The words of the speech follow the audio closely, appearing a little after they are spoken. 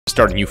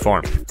start a new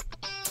farm.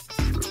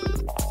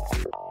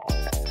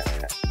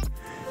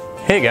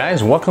 Hey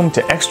guys, welcome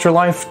to Extra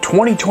Life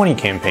 2020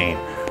 campaign.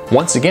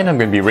 Once again, I'm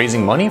going to be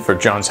raising money for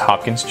Johns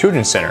Hopkins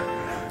Children's Center.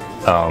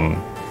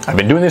 I've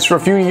been doing this for a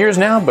few years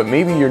now, but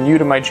maybe you're new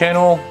to my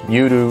channel,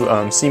 new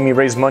to see me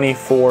raise money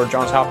for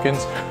Johns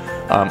Hopkins.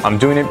 I'm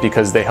doing it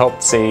because they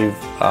helped save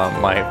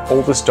my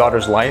oldest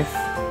daughter's life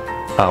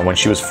when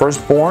she was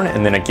first born,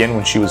 and then again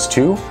when she was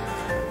 2.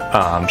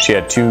 She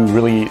had 2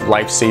 really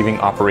life-saving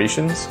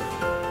operations.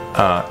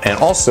 And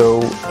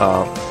also,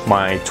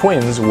 my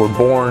twins were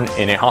born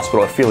in a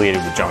hospital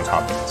affiliated with Johns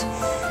Hopkins.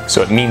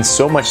 So it means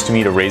so much to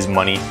me to raise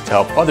money to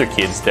help other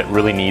kids that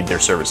really need their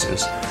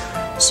services.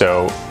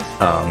 So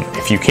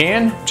if you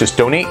can, just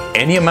donate.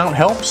 Any amount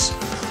helps.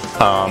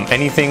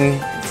 Anything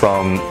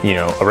from,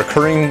 a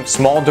recurring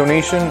small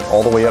donation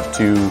all the way up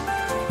to,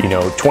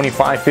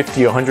 25,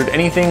 50, 100,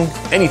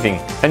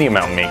 any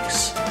amount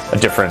makes a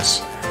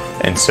difference.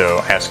 And so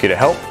I ask you to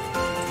help.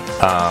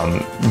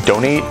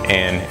 Donate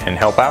and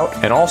help out,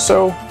 and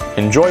also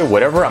enjoy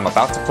whatever I'm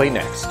about to play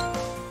next.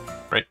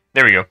 Right,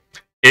 there we go.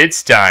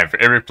 It's time for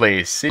Ever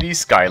Play City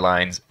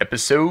Skylines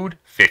episode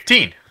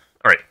 15.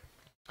 Alright.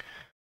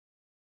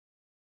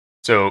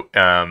 So,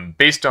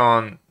 based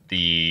on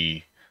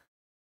the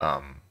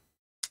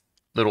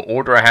little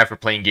order I have for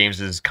playing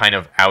games is kind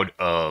of out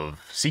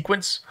of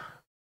sequence,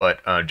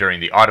 but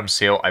during the autumn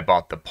sale I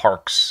bought the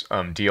Parks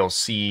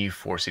DLC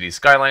for City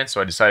Skylines,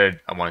 so I decided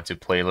I wanted to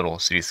play a little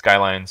City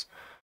Skylines.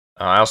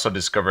 I also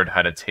discovered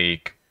how to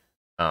take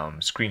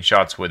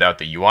screenshots without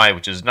the UI,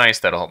 which is nice.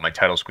 That'll help my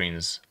title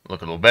screens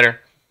look a little better.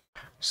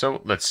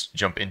 So let's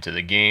jump into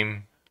the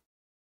game.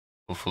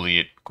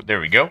 Hopefully there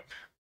we go.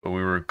 But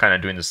we were kind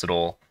of doing this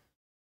little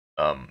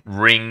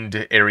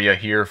ringed area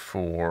here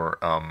for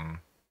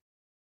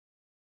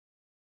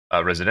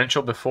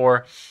residential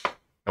before.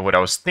 And what I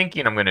was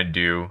thinking I'm going to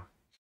do,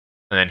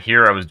 and then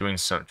here I was doing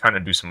trying to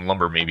do some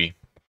lumber maybe.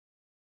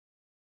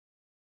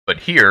 But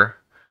here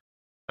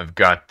I've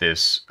got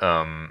this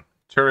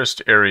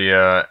tourist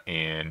area,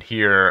 and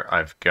here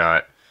I've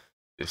got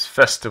this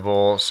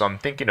festival. So I'm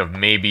thinking of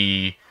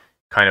maybe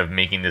kind of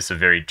making this a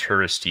very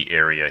touristy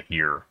area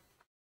here.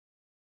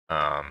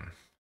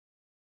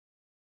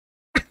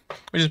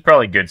 Which is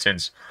probably good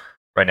since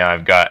right now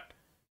I've got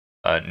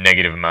a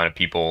negative amount of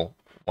people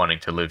wanting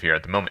to live here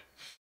at the moment.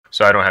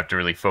 So I don't have to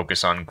really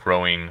focus on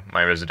growing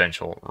my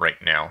residential right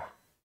now.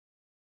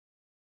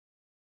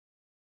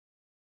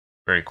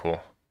 Very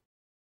cool.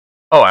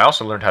 Oh, I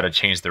also learned how to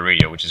change the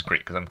radio, which is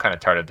great, because I'm kind of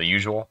tired of the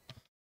usual.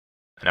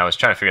 And I was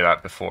trying to figure that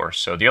out before.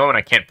 So the only one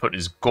I can't put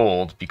is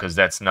gold, because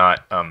that's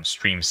not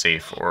stream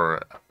safe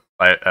or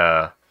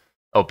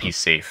LP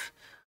safe.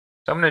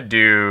 So I'm going to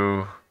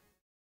do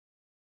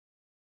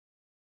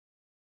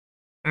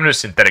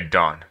Synthetic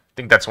Dawn. I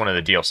think that's one of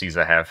the DLCs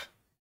I have.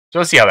 So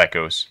let's see how that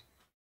goes.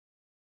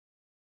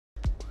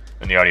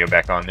 And the audio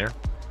back on there.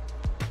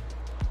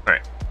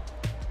 Alright.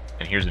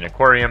 And here's an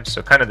aquarium.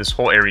 So kind of this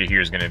whole area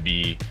here is going to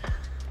be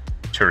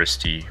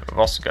touristy. I've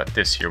also got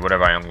this here. What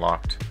have I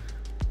unlocked?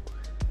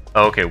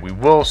 Oh, okay, we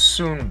will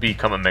soon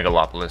become a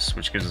megalopolis,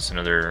 which gives us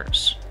another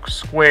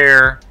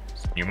square,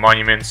 some new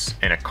monuments,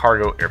 and a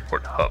cargo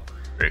airport hub.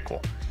 Very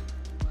cool.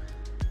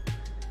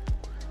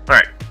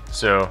 Alright,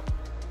 so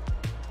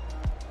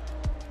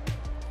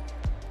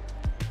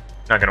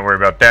not going to worry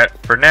about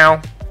that for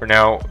now. For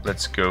now,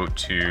 let's go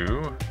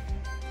to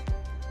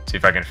see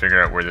if I can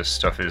figure out where this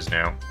stuff is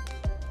now.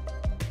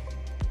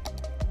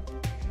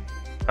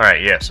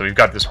 Alright, yeah, so we've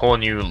got this whole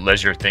new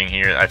leisure thing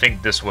here. I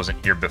think this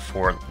wasn't here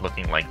before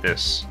looking like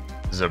this.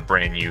 This is a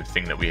brand new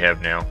thing that we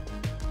have now.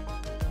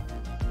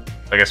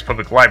 I guess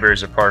public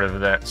libraries are part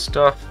of that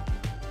stuff.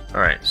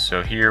 Alright,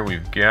 so here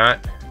we've got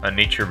a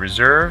nature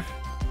reserve.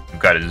 We've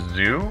got a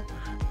zoo.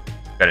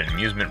 We've got an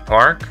amusement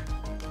park.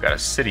 We've got a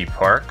city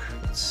park.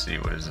 Let's see,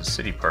 what does the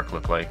city park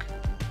look like?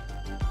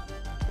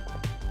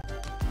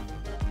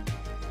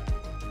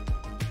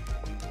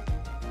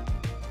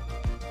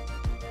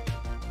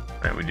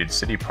 Right, we did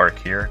City Park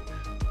here.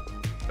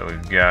 So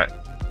we've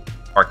got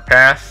Park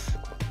Path.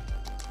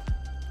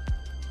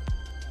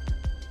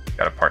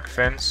 Got a park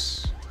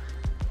fence.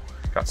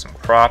 Got some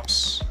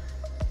props.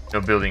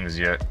 No buildings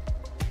yet.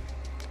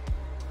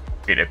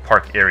 Wait, a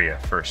park area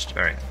first.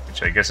 Alright,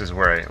 which I guess is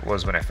where I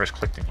was when I first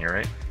clicked in here,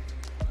 right?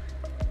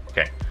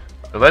 Okay,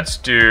 so let's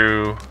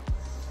do...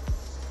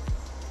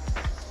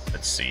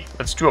 Let's see.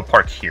 Let's do a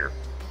park here.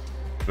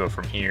 Go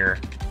from here.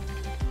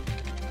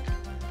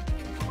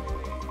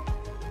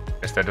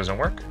 Guess that doesn't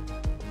work.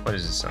 What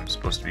is this I'm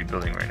supposed to be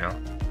building right now?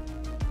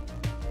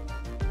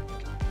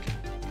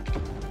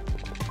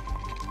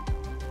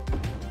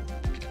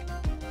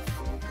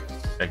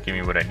 Does that give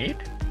me what I need?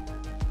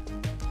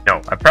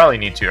 No, I probably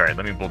need to. Alright,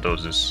 let me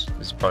bulldoze this.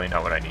 This is probably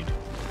not what I need.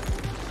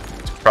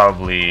 It's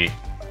probably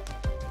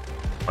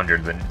under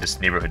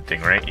this neighborhood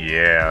thing, right?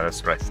 Yeah,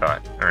 that's what I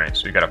thought. Alright,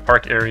 so we got a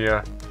park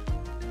area.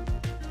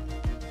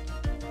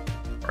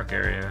 Park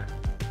area.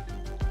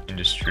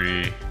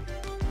 Industry.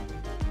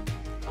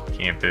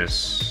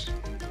 Campus.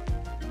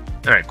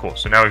 Alright, cool.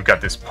 So now we've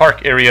got this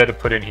park area to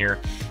put in here.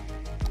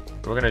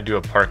 We're gonna do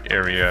a park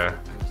area.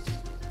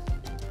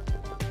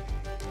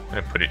 I'm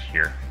gonna put it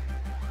here.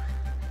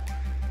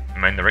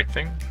 Am I in the right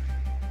thing?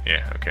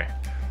 Yeah, okay.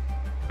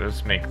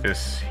 Let's make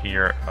this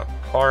here a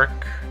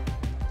park.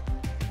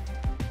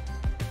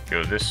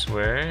 Go this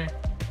way.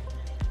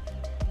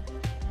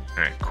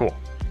 Alright, cool.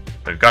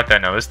 I've got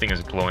that now. This thing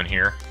is glowing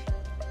here.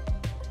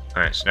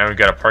 Alright, so now we've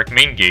got a park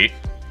main gate.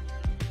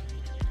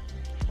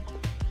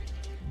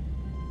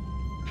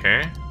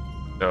 Okay.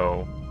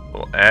 So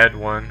we'll add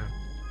one.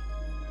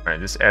 Alright,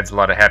 this adds a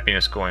lot of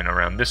happiness going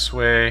around this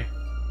way.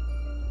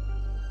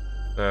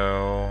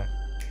 So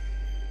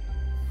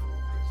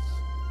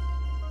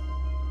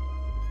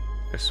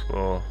this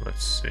will,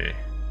 let's see.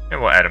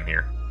 And we'll add them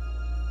here,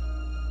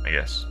 I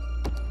guess.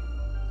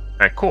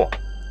 Alright, cool.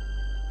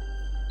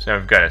 So now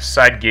we've got a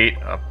side gate,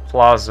 a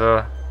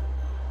plaza,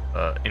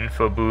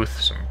 info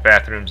booth, some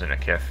bathrooms, and a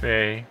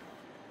cafe.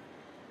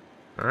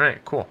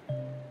 Alright, cool.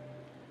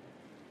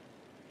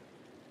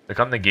 Click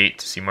on the gate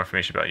to see more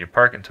information about your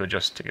park and to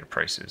adjust ticket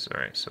prices.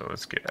 Alright, so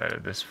let's get out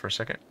of this for a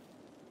second.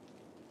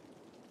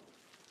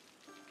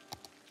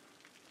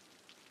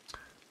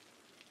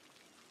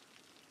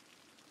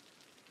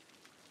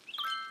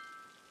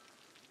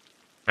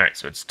 Alright,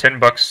 so it's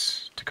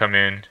 $10 to come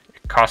in.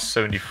 It costs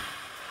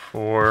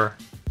 74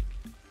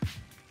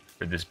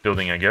 for this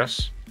building, I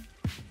guess.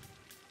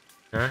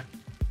 Okay.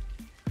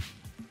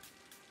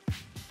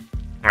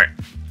 Alright.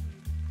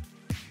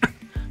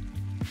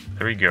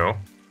 There we go.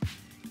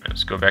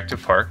 Let's go back to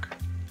park.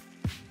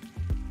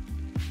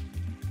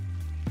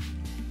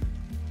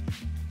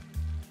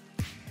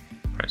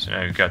 Alright, so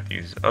now we've got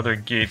these other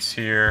gates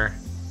here.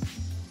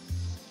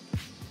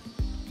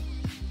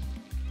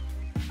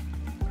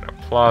 A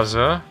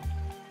plaza.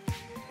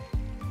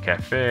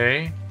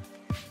 Cafe.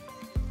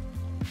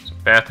 Some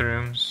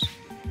bathrooms.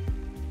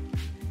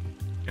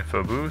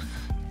 Info booth.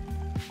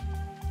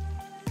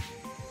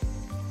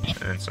 And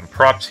then some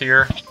props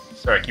here.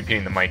 Sorry, I keep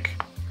hitting the mic.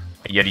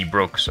 My Yeti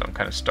broke, so I'm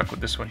kind of stuck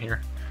with this one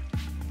here.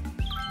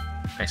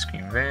 Ice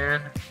cream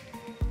van.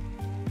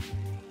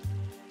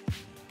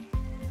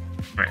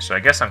 Alright, so I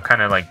guess I'm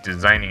kind of like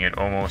designing it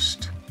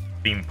almost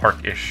theme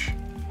park-ish.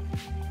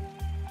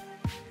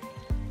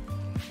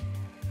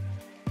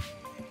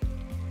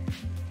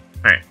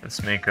 Alright,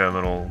 let's make a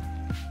little...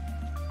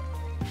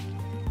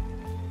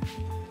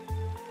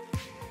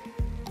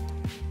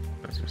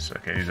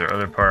 Okay, these are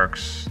other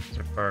parks. These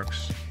are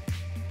parks.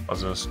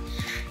 Plazas.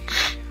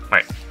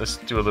 Alright, let's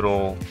do a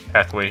little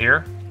pathway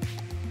here.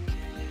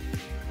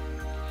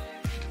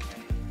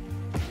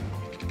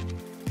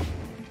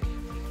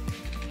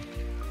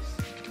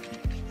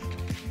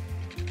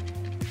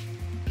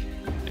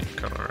 Okay,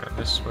 come around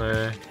this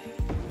way.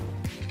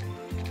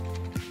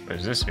 What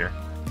is this here?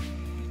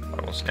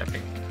 Bottle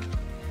snapping.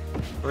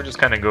 We'll just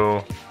kind of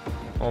go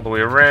all the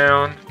way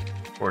around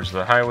towards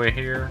the highway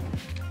here.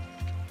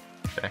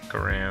 Back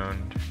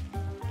around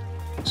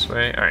this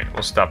way. Alright,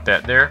 we'll stop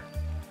that there.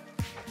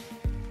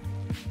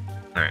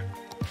 Alright.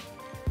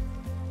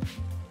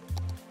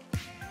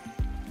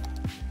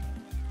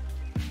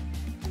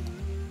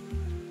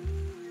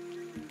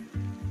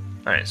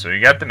 Alright, so we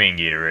got the main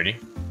gate already.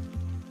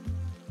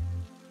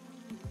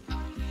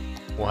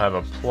 We'll have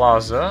a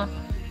plaza.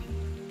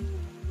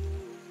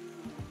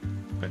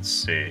 Let's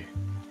see.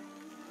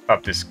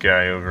 Pop this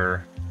guy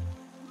over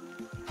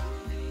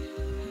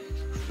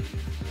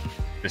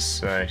this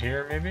side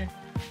here, maybe?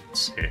 Let's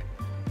see.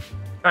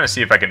 Trying to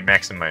see if I can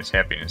maximize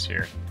happiness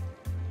here.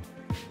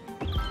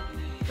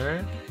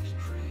 Alright.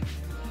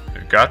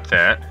 We've got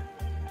that.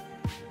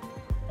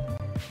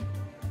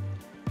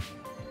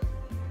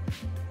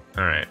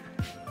 Alright.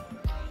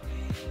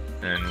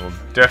 And we'll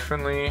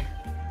definitely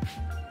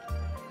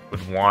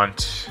would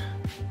want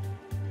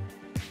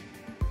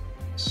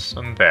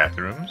some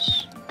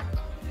bathrooms.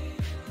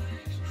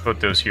 Put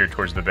those here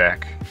towards the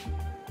back.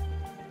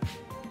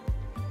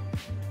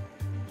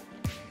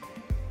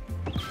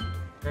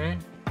 Okay.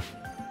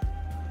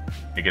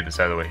 Let me get this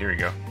out of the way. Here we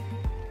go.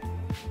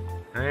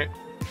 Alright.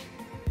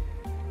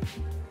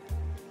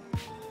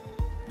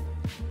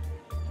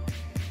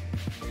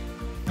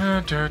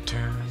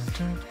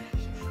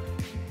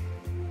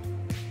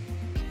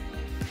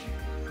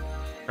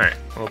 Alright,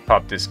 we'll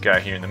pop this guy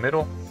here in the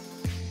middle.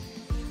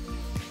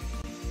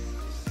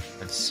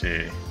 Let's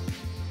see.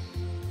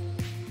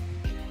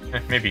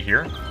 Maybe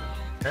here.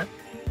 Okay.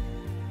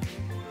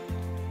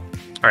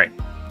 Alright.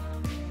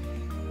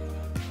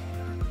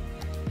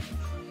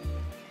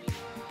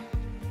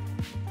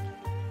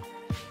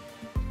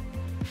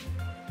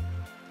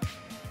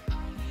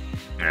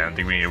 I don't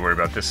think we need to worry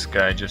about this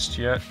guy just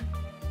yet.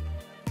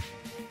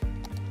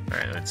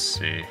 Alright, let's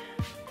see.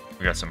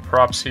 We got some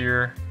props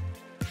here.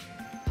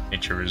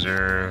 Nature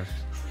Reserve,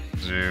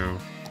 Zoo,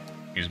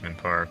 Amusement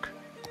Park.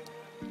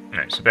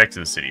 Alright, so back to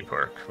the city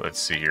park. Let's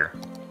see here.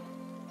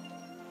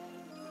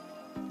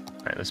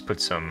 Alright, let's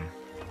put some,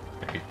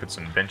 maybe put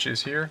some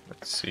benches here.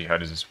 Let's see, how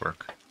does this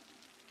work?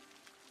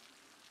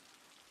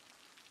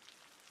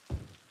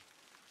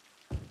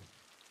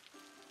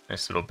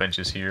 Nice little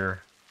benches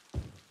here.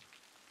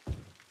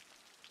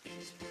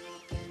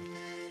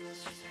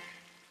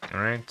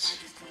 Alright.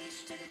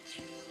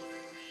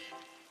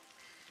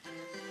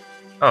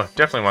 Oh,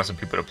 definitely want some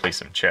people to place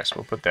some chests.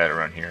 We'll put that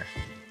around here.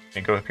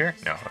 Can they go up here?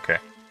 No, okay.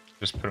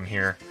 Just put them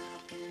here.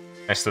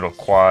 Nice little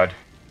quad.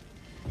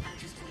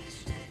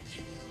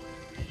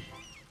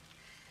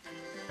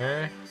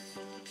 Okay.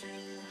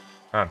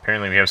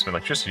 Apparently we have some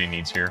electricity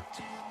needs here.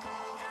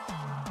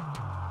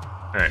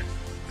 Alright,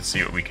 let's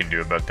see what we can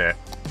do about that.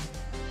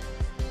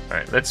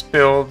 Alright, let's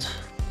build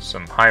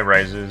some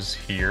high-rises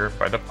here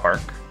by the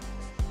park.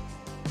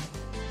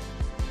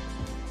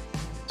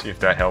 See if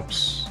that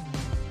helps.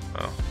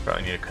 Oh,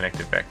 probably need to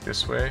connect it back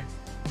this way.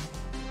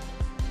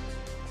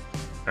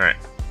 Alright.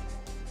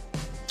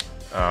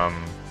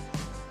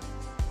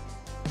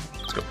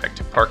 Let's go back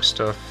to park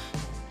stuff.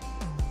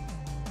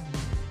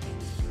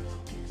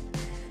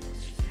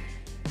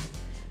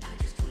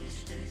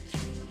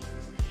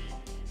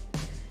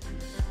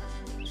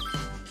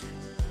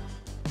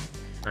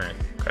 Alright,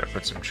 gotta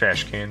put some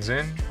trash cans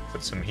in.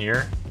 Put some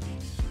here.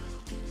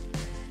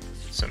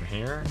 Put some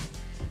here.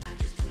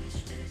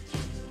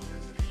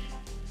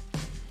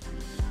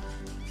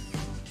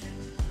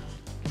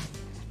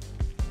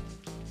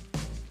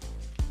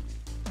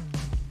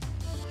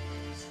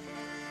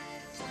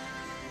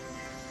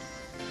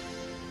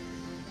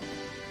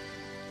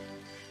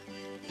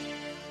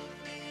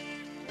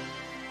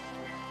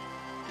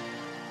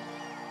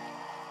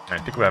 I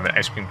think we have an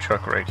ice cream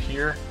truck right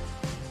here.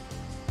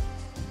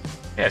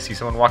 Yeah, I see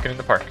someone walking in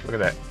the park. Look at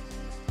that.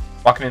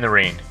 Walking in the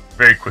rain.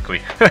 Very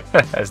quickly.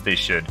 As they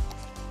should.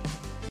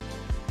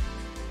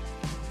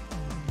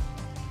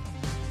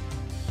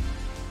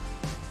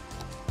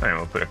 Alright,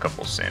 we'll put a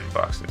couple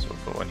sandboxes. We'll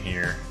put one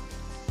here.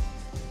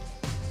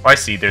 Oh, I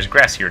see. There's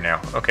grass here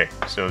now. Okay,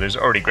 so there's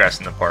already grass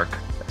in the park.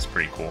 That's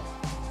pretty cool.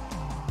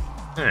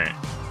 Alright.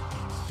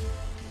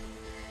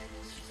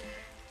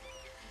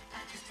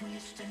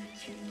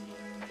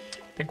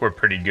 I think we're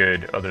pretty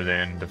good, other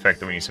than the fact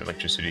that we need some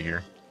electricity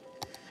here.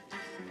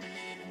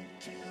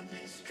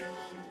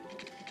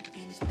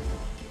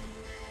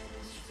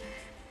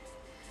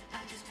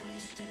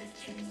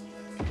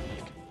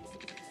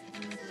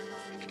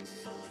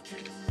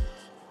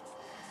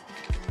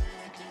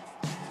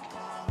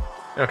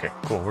 Okay,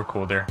 cool. We're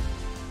cool there.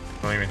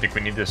 I don't even think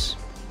we need this.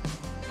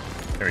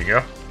 There we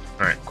go.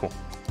 Alright, cool.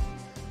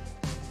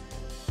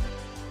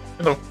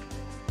 Hello.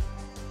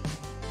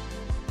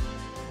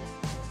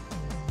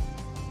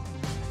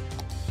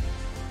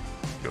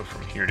 Go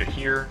from here to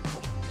here.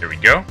 There we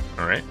go.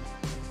 Alright.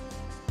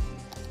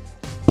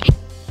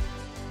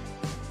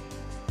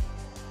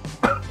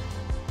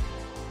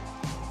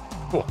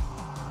 Cool.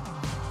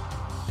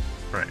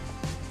 Right.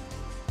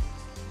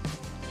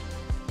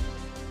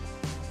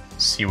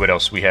 See what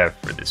else we have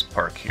for this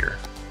park here.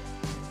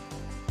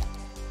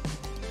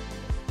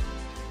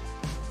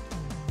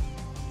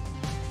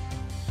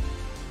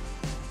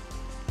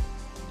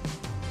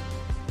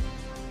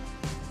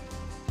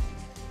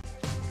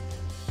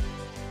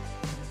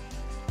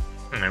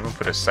 And then we'll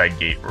put a side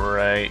gate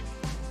right.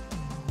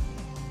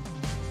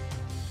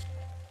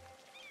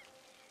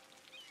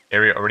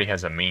 Area already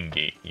has a main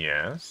gate,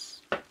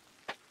 yes.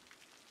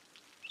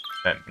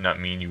 That not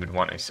mean you would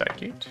want a side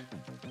gate?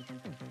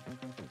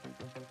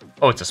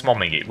 Oh, it's a small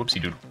main gate. Whoopsie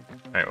doodle.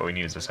 Alright, what we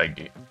need is a side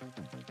gate.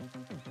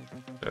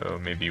 So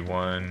maybe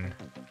one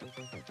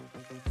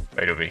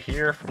right over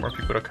here for more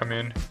people to come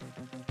in.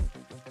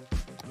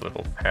 A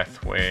little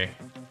pathway.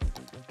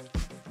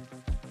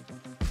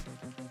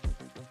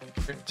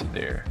 Right to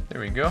there.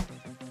 There we go.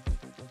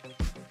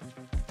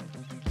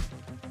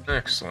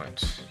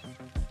 Excellent.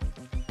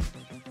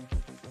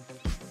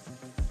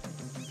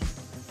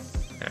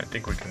 I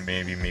think we can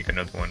maybe make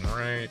another one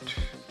right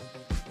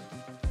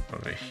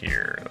over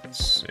here.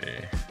 Let's see.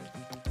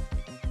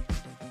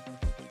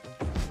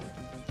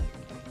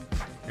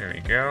 There we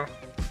go.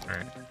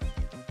 Alright.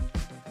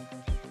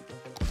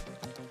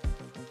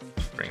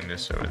 Bring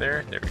this over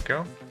there. There we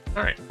go.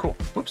 Alright, cool.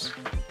 Whoops.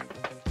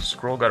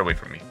 Scroll got away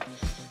from me.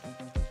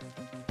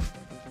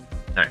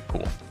 Alright,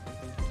 cool.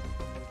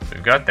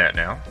 We've got that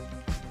now.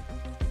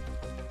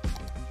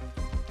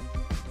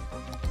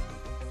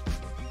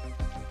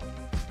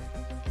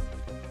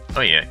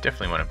 Oh yeah,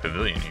 definitely want a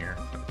pavilion here.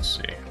 Let's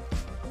see.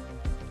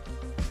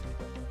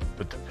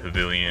 Put the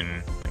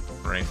pavilion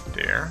like, right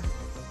there.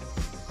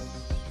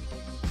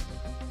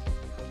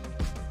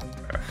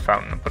 A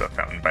fountain. I'll put a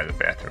fountain by the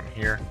bathroom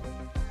here.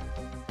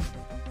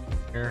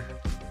 Here.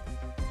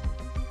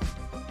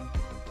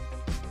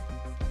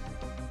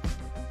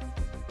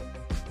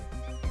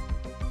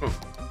 Ooh,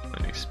 one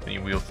of these spinny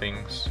wheel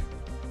things.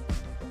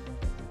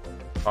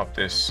 Pop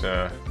this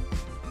over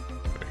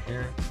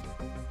here.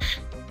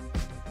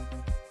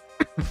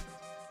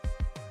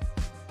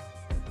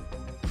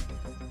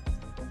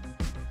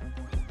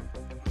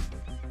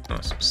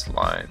 Some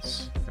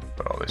slides.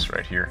 Put all this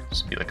right here.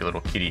 This would be like a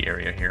little kiddie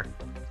area here.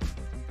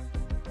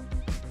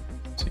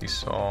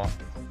 Seesaw.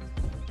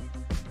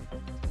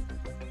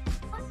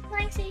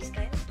 Playing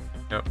Skylines?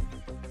 Nope.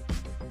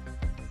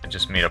 I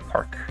just made a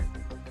park.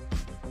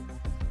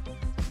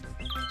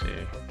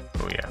 See.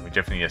 Oh yeah, we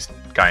definitely need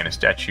a guy in a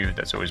statue.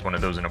 That's always one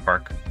of those in a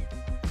park.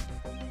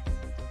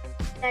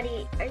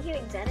 Daddy, are you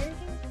excited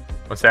again?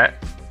 What's that?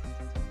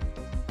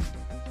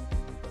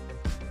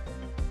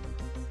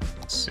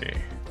 Let's see.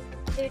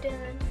 You're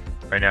done.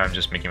 Right now I'm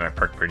just making my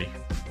park pretty.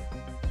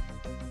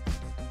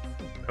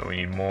 But we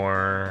need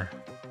more...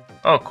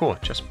 Oh, cool.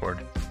 Chessboard.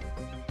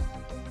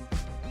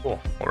 Cool.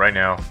 Well, right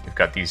now we've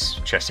got these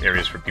chess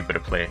areas for people to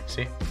play.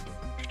 See?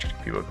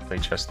 People can play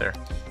chess there.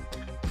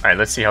 Alright,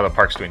 let's see how the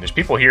park's doing. There's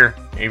people here,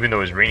 even though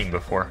it was raining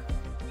before.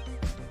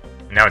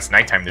 Now it's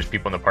nighttime, there's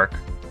people in the park.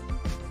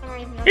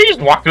 You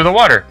just walk through the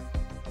water!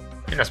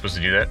 You're not supposed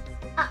to do that.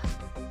 Ah.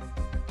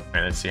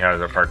 Alright, let's see how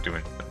our park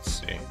doing. Let's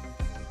see.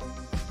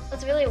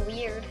 That's really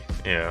weird.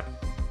 Yeah.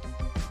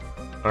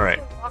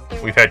 Alright.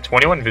 We've had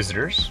 21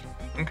 visitors.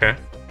 Okay.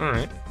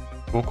 Alright.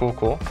 Cool, cool,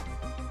 cool.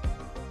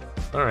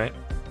 Alright.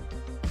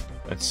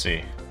 Let's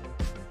see.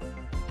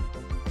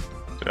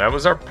 So that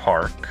was our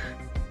park.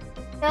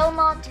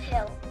 Belmont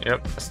Hill.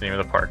 Yep, that's the name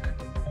of the park.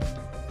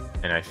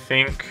 And I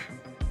think...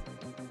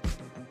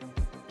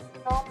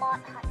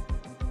 Belmont High.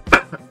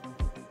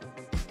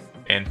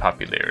 And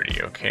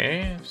popularity,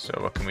 okay. So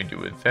what can we do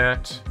with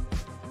that?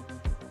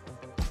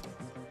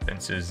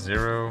 Fences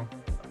 0.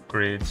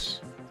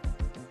 Upgrades.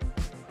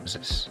 What is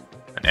this?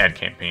 An ad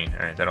campaign.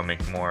 Alright, that'll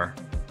make more.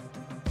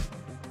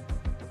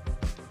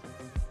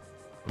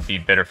 Would be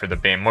better for the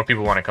band. More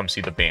people want to come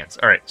see the bands.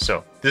 Alright,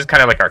 so this is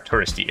kind of like our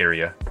touristy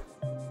area.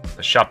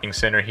 The shopping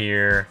center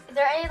here. Is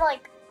there any,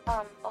 like,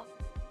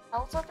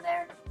 hotels over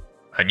there?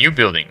 A new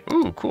building.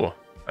 Ooh, cool.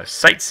 A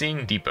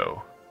sightseeing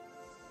depot.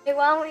 Hey,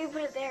 why don't we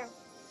put it there?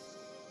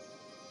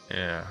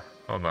 Yeah.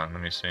 Hold on,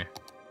 let me see.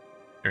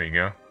 There you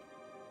go.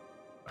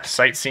 A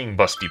sightseeing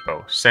bus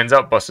depot. Sends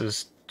out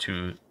buses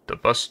to the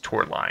bus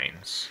tour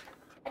lines.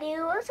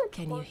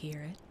 Can you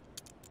hear it?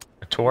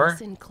 A tour?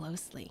 Listen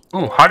closely.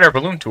 Ooh, hot air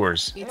balloon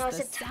tours. It's No, the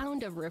it's a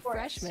sound of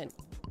refreshment.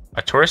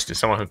 A tourist is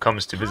someone who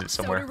comes to visit Pop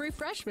somewhere. soda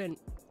refreshment.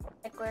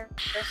 Like where?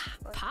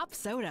 Pop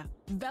soda.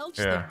 Belch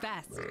Yeah. the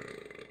best.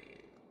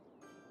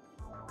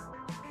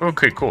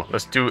 Okay, cool.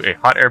 Let's do a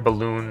hot air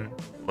balloon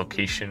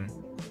location.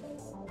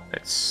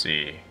 Let's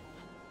see.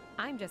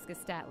 I'm Jessica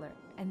Statler,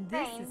 and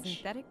this is Thanks.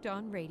 Synthetic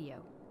Dawn Radio,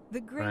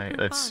 the great Right, Groupon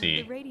let's of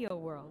see. the radio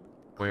world.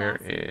 Where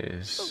Classic, but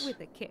is...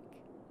 with a kick.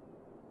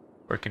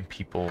 Where can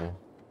people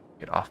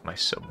get off my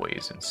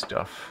subways and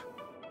stuff?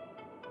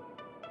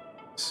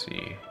 Let's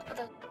see.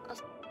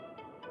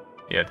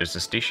 Yeah, there's a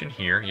station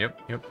here.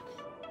 Yep, yep.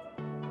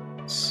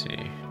 Let's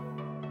see.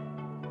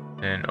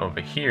 And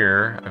over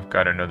here, I've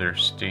got another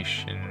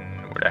station.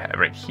 Where do I have?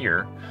 Right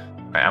here.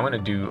 Alright, I'm gonna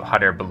do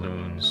hot air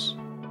balloons.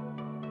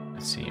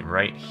 Let's see,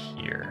 right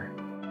here.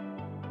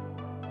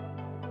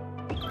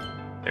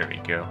 There we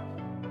go.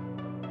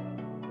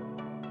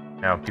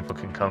 Now people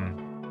can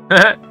come.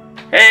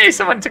 Hey,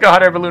 someone took a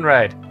hot air balloon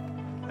ride.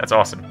 That's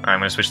awesome. Alright, I'm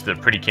gonna switch to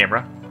the pretty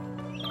camera.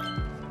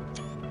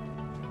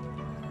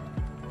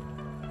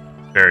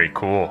 Very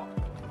cool.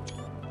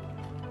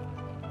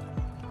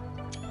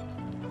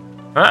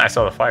 I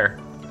saw the fire.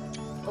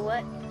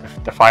 What?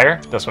 The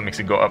fire? That's what makes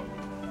it go up.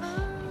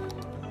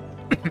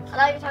 I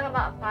thought you were talking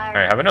about fire.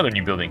 Alright, I have another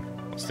new building.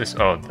 What's this?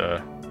 Oh,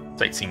 the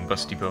sightseeing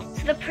bus depot.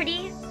 So the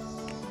pretty,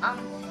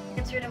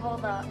 gets rid of all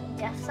the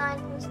death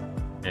signs and stuff.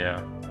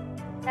 Yeah.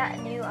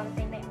 That new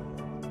thing there.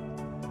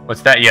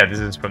 What's that? Yeah, this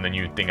is from the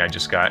new thing I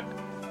just got.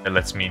 That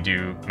lets me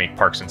make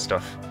parks and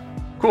stuff.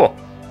 Cool.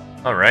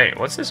 Alright,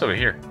 what's this over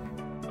here?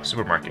 A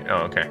supermarket.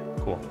 Oh, okay.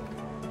 Cool.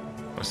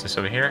 What's this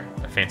over here?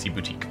 A fancy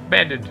boutique.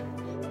 Abandoned.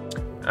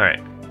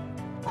 Alright.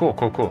 Cool,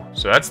 cool, cool.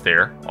 So that's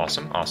there.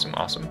 Awesome, awesome,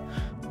 awesome.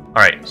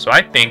 Alright, so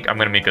I think I'm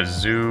gonna make a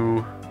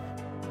zoo.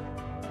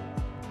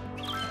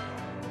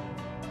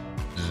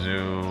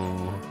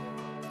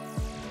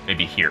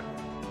 Maybe here.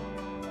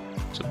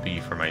 This will be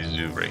for my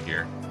zoo right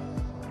here.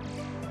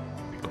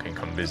 People can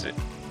come visit.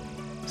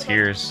 So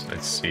here's,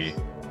 let's see.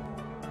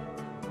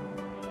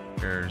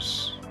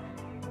 There's...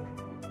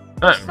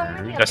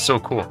 that's so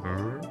cool.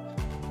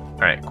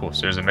 Alright, cool.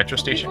 So there's a metro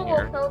station People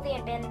here. will fill the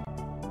abandoned.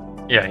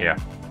 Yeah, yeah.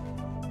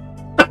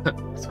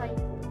 That's why.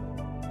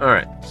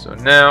 Alright, so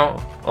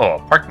now... Oh, a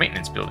park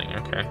maintenance building.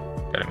 Okay.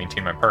 Gotta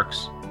maintain my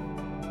parks.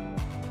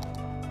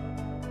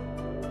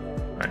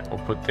 Alright, we'll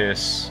put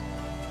this...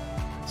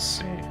 Let's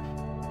see.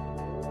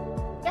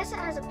 I guess it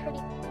has a pretty.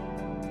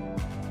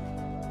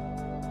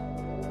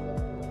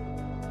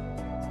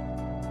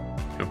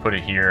 We'll put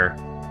it here.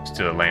 Just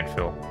to the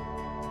landfill.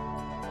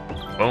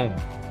 Boom.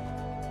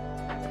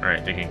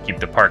 Alright, they can keep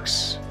the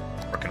parks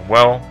working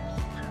well.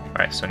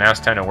 Alright, so now it's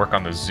time to work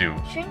on the zoo.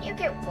 Shouldn't you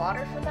get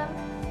water for them?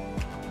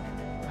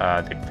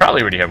 They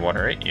probably already have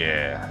water, right?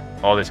 Yeah.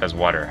 All this has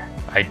water.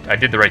 I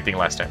did the right thing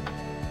last time.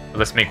 But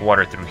let's make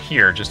water through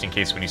here, just in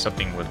case we need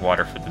something with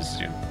water for the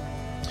zoo.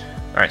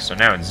 Alright, so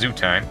now it's zoo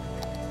time.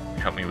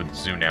 Help me with the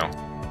zoo now.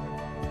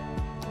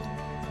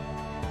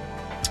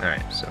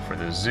 Alright, so for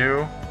the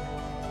zoo,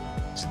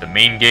 this is the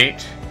main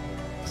gate.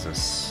 This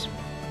is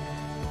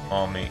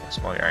small.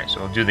 Alright, so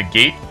we'll do the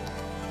gate.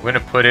 We're going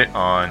to put it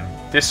on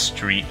this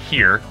street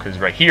here, because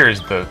right here is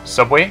the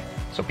subway.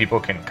 So people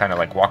can kind of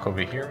like walk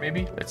over here,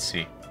 maybe? Let's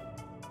see.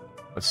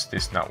 What's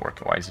this not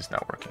working? Why is this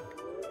not working?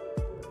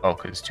 Oh,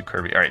 because it's too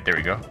curvy. Alright, there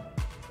we go.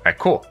 Alright,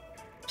 cool.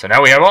 So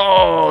now we have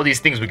all these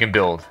things we can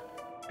build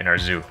in our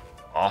zoo.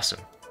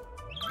 Awesome.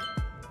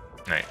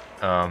 Alright.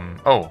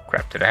 Oh,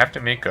 crap. Did I have to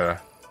make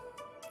a...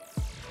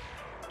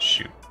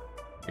 Shoot.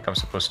 I think I'm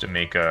supposed to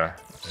make a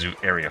zoo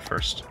area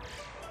first.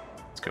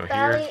 Let's go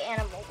Valley here.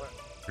 Animal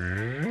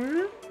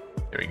World.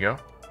 There we go.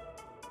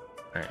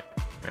 Alright.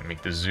 I'm going to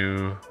make the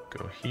zoo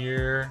go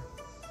here.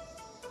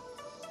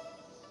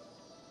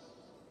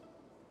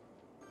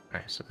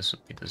 Alright, so this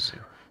would be the zoo.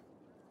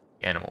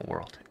 Animal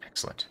World.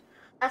 Excellent.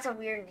 That's a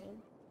weird name.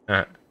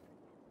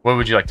 What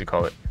would you like to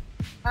call it?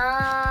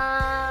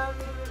 Um.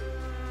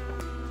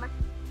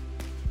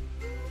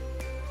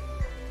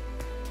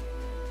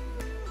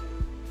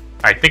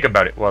 Alright, think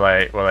about it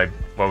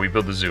while we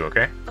build the zoo,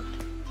 okay?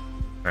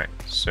 Alright,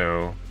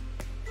 so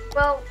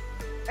Well,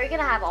 are you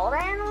gonna have all the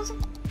animals? I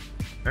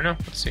don't know,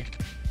 let's see.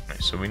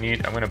 Alright, so we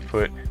need I'm gonna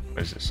put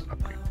what is this?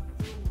 Upgrade.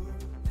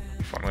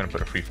 I'm gonna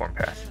put a freeform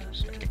path.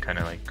 So I can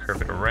kinda like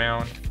curve it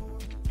around.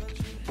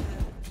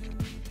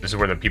 This is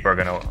where the people are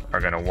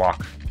gonna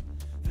walk.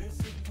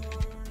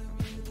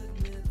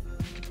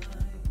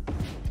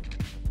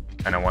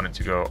 And I want it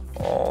to go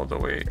all the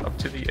way up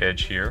to the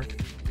edge here.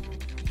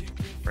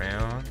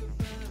 Around.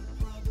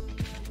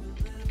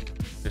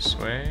 This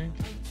way.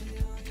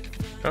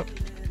 Oh.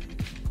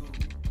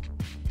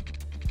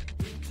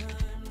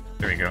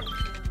 There we go.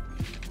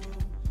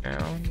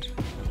 And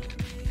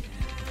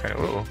kind of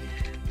whoa.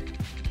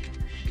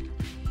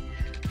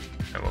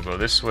 And we'll go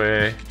this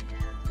way.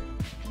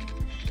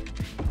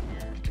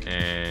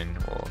 And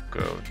we'll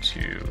go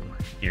to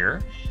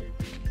here.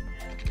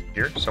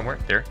 Here, somewhere,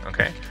 there,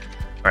 okay.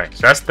 Alright,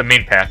 so that's the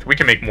main path. We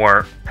can make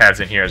more paths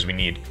in here as we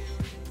need.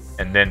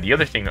 And then the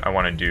other thing I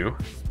want to do,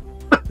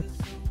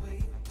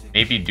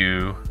 maybe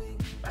do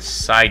a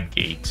side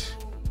gate.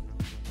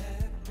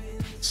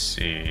 Let's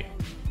see,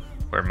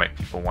 where might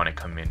people want to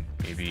come in?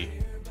 Maybe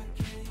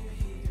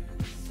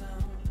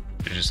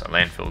there's just a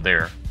landfill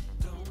there.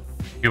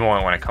 People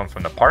might want to come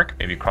from the park,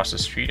 maybe across the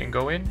street and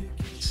go in.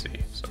 Let's see,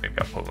 so maybe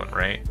I'll put one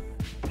right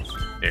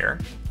there.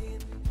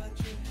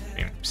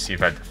 Let me see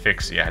if I had to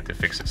fix, yeah, I had to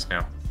fix this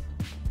now.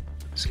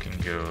 This can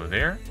go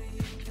there.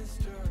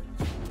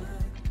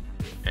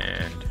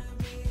 And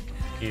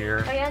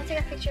here. Are you gonna take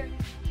a picture?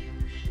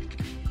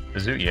 The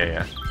zoo? Yeah,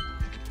 yeah.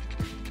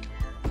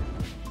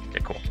 Okay,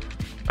 cool.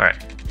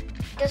 Alright.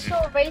 This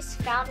little race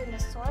found in the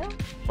soil?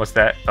 What's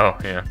that? Oh,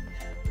 yeah.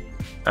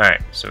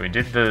 Alright, so we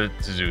did the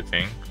zoo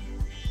thing.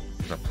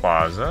 The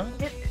plaza.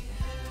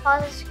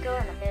 Plaza should go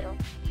in the middle.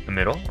 The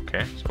middle,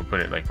 okay. So we'll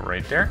put it like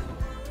right there.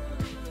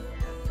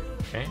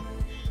 Okay.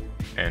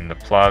 And the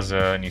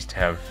plaza needs to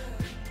have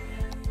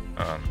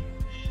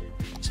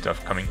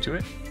stuff coming to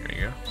it. There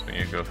you go. So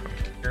you go from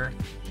here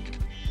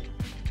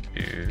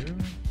to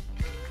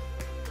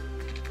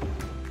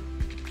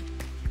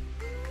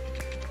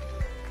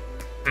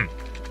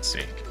let's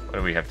see. What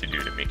do we have to do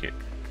to make it?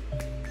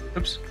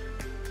 Oops.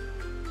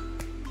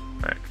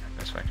 Alright,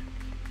 that's fine.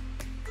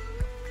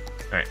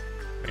 Alright.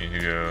 We need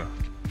to go.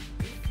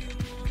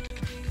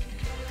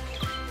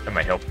 That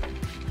might help.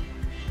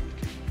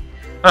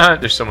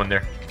 There's someone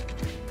there.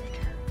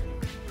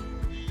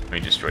 Let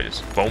me destroy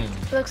this. Boom.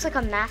 It looks like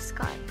a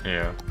mascot.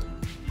 Yeah.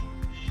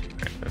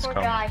 Alright, let's Poor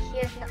come. guy, he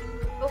has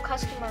no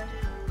customers.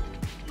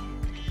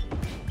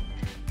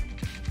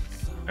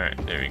 Alright,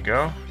 there we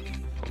go.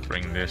 We'll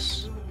bring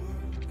this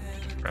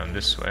around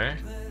this way.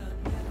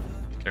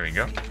 There we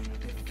go.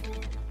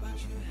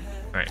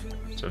 Alright,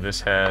 so this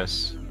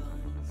has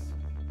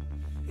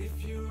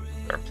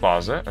our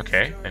plaza.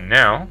 Okay, and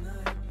now,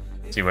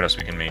 let's see what else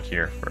we can make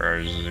here for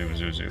our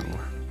zoo.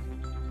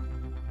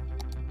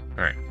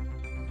 Alright.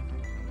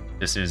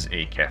 This is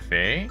a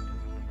cafe.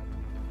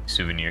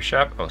 Souvenir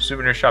shop. Oh,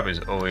 souvenir shop is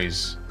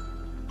always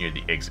near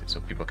the exit, so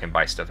people can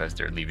buy stuff as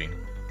they're leaving.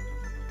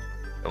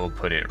 So we'll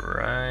put it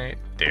right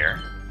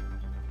there.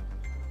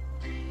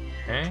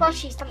 Okay.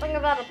 Plushie, something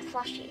about a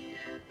plushie.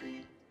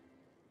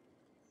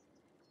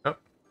 Oh.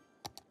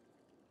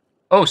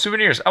 Oh,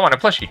 souvenirs. I want a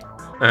plushie.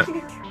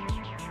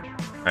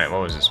 Alright,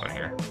 what was this one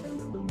here?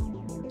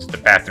 It's the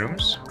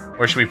bathrooms.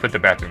 Where should we put the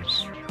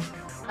bathrooms?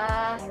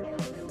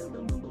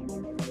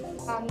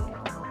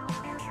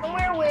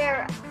 Somewhere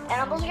where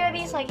animals are gonna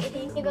be, so like if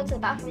you can go to the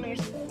bathroom,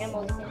 there's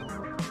animals in it.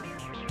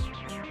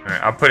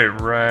 Alright, I'll put it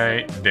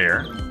right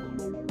there.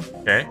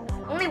 Okay.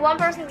 Only one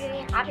person can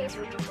eat happy is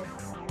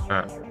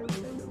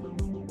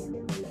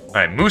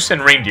Alright, moose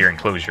and reindeer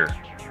enclosure.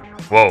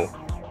 Whoa.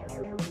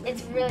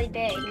 It's really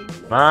big.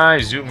 My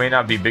zoo may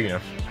not be big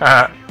enough.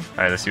 Alright,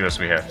 let's see what else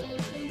we have.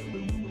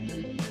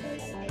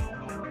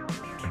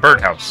 The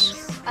birdhouse.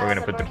 We're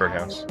gonna put the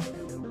birdhouse.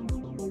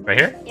 Right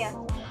here? Yeah.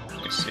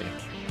 Let's see.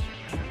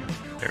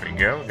 There we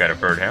go. We got a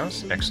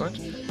birdhouse. Excellent.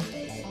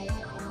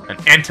 An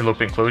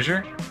antelope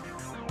enclosure.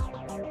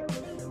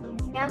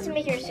 You have to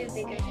make your zoo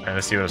bigger. Alright,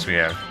 let's see what else we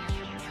have.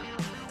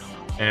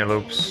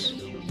 Antelopes.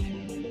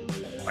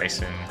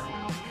 Bison.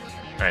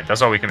 Alright,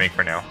 that's all we can make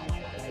for now.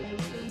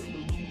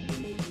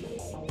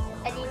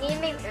 And you need to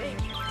make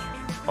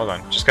Hold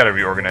on. Just gotta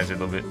reorganize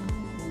it a little bit.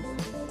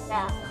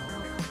 that.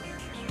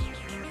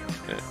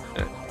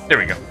 There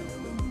we go.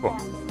 Cool.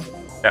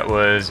 That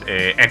was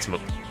a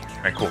antelope.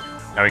 Alright, cool.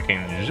 Now we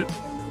can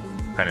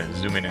kind of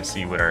zoom in and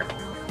see what our...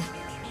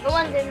 The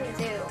one didn't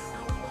do.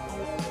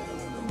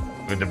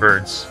 With the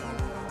birds.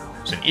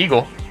 It's an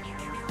eagle.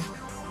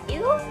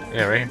 Eagle?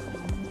 Yeah, right here.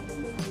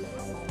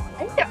 I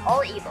think they're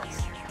all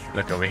eagles.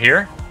 Look over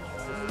here.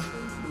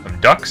 Some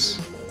ducks.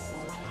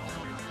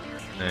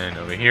 And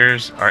over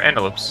here's our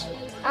antelopes.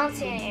 I don't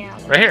see any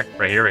animals. Right here.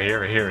 Right here, right here,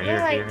 right here, right here, They're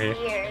right like here, right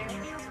here.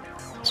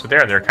 deer. So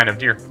they're kind of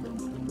deer.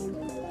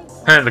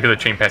 And look at the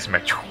train passing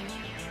by.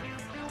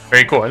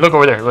 Very cool. And look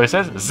over there. What it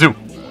says? Zoo.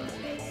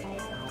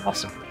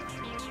 Awesome.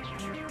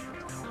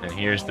 And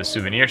here's the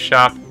souvenir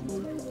shop.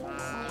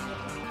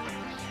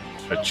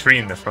 A tree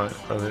in the front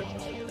of it.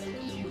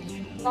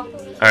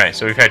 Alright,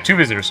 so we've had 2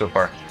 visitors so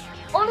far.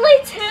 Only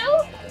 2?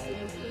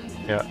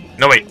 Yeah.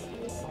 No, wait.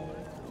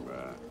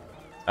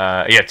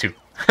 Yeah, 2.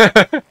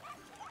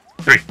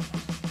 3.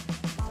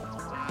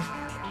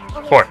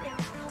 4.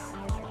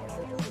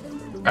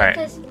 Alright.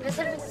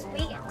 Visitors this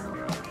weekend.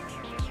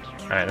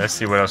 Alright, let's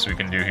see what else we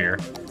can do here.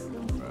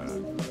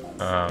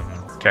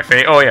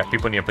 Cafe. Oh yeah,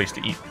 people need a place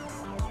to eat.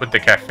 Put the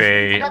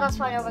cafe... No, that's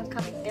why no one's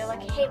coming. They're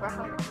like, hey, we're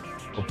hungry.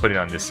 We'll put it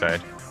on this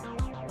side.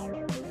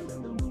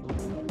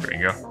 There we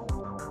go.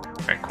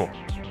 Alright, cool.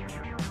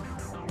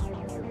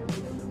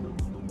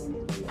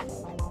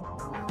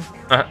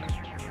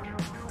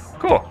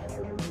 Cool.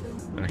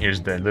 And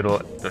here's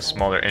the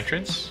smaller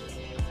entrance.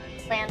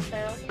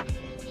 Landfill.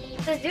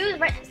 The zoo's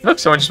right. Look,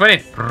 someone just went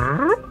in.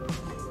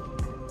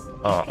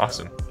 Oh,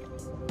 awesome.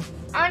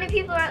 How many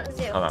people are at the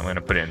zoo? Hold on, I'm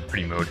gonna put it in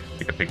pretty mode.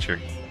 Take a picture.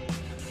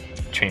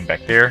 Chain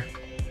back there.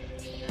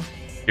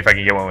 If I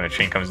can get one when a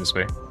train comes this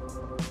way.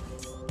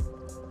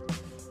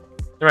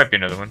 There might be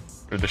another one.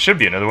 Or there should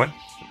be another one.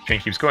 The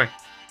train keeps going.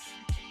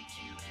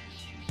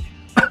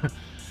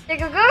 They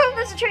go,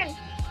 there's a train.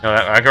 No,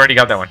 I already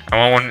got that one. I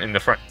want one in the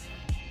front.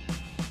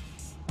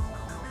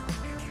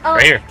 Oh,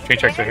 Right here. Train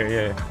tracks right here.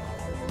 Yeah.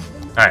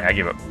 Alright, I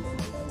give up.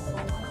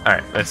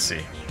 Alright, let's see.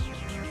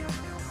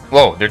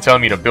 Whoa, they're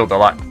telling me to build a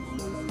lot.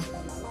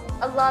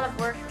 A lot of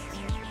work.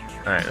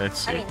 Alright, let's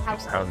see. I mean,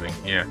 housing. Housing,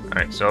 yeah.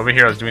 Alright, so over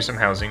here I was doing some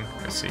housing.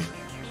 Let's see.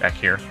 Back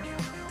here.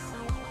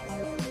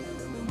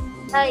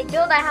 Hey,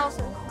 build that house.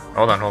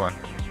 Hold on.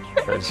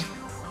 Because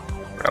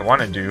what I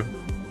want to do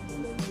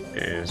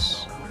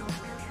is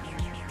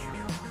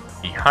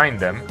behind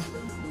them.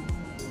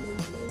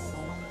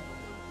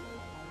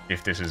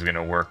 If this is going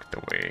to work the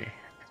way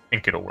I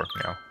think it'll work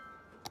now.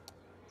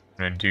 I'm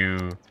going to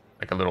do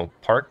like a little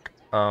park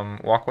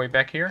walkway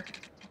back here.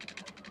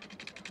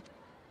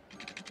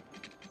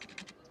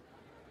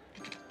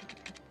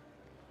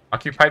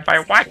 Occupied by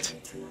what?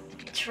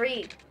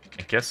 Tree.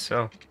 I guess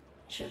so.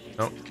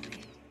 Nope.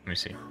 Let me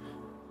see.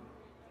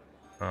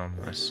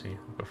 Let's see.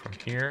 We'll go from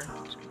here.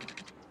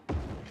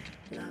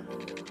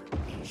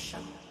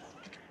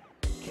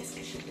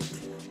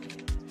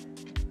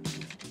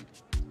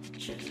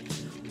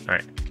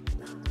 Alright.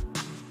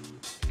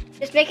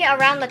 Just make it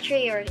around the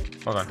tree already.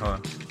 Hold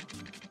on.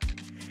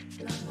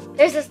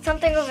 There's just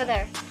something over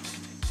there.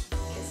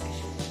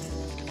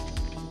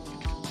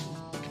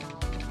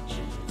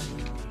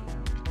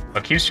 Oh,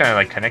 it keeps trying to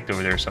like connect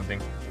over there or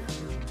something.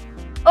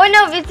 Oh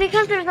no, it's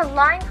because there's a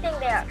line thing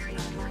there.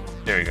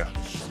 There you go.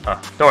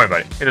 Don't worry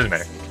about it. It doesn't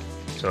matter.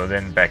 So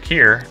then back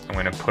here, I'm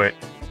going to put...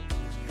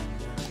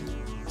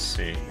 Let's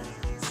see.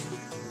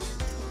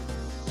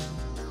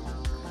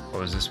 What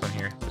was this one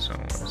here? This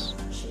one was...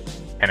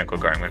 Botanical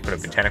garden. I'm going to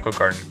put a botanical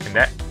garden. Can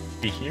that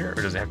be here?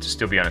 Or does it have to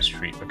still be on a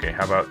street? Okay,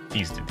 how about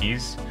these?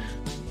 These?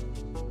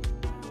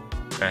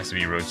 That has to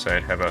be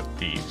roadside. How about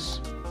these?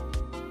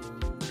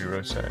 Be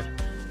roadside.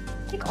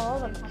 I think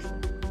all of them have.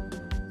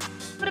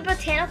 What a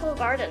botanical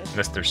garden.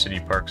 Unless they're city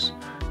parks.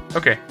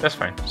 Okay, that's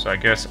fine. So I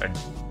guess I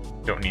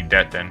don't need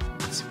that then.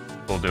 Let's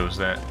bulldoze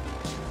that.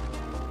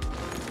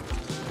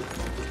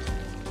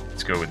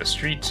 Let's go with a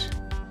street.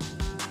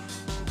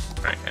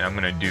 Alright, and I'm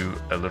gonna do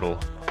a little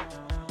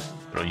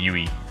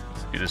UE.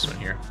 Let's do this one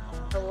here.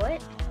 The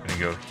what? I'm gonna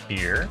go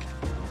here.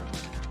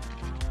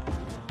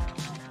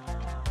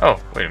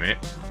 Oh, wait a minute.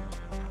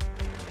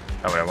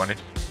 Not what I wanted.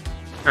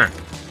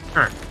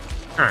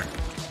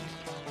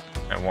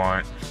 I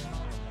want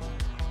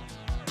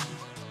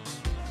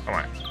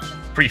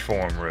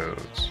freeform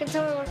roads. Can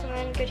someone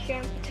recommend good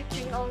here in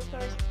protecting all the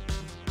stars?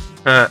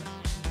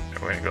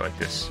 We're gonna go like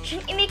this.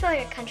 Shouldn't you make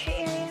like a country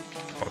area?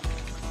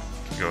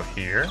 Go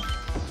here,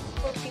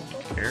 For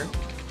people. here,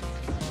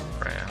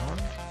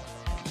 around.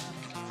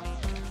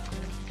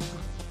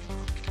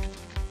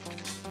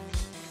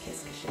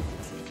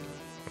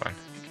 Come on.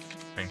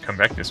 And come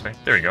back this way.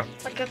 There we go.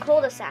 Like a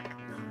cul-de-sac.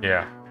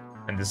 Yeah.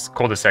 And this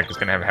cul-de-sac is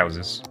gonna have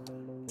houses.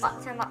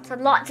 Lots and lots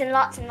and lots and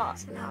lots and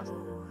lots of houses.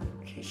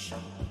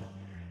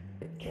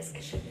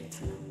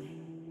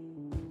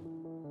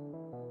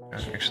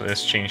 Actually,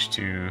 let's change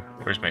to...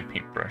 Where's my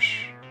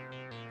paintbrush?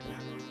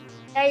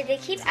 Hey, they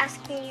keep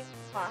asking you.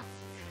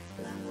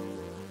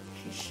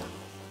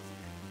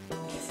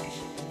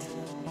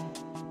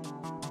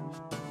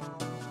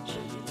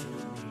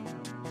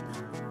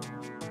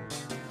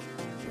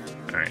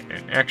 Alright,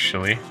 and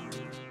actually,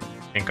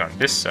 I think on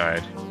this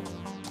side,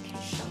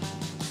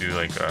 do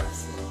like a,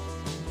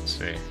 let's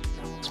say,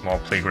 small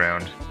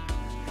playground.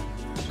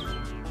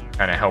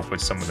 Kind of help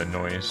with some of the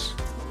noise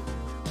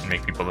and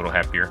make people a little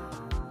happier.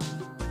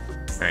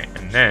 Alright,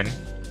 and then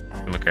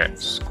we look at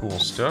school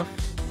stuff.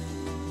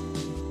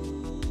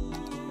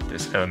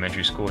 This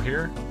elementary school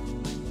here.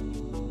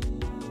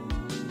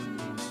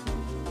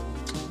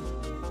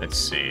 Let's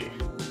see.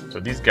 So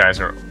these guys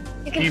are.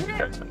 These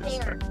guys on this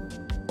side.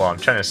 Well, I'm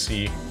trying to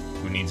see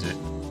who needs it.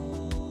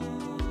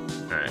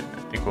 Alright,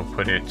 I think we'll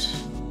put it.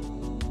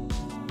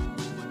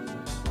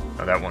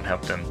 Oh, that won't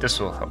help them. This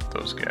will help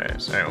those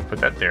guys. Alright, we'll put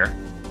that there.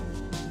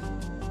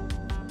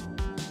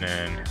 And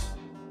then,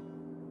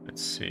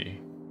 let's see.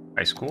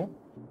 High school.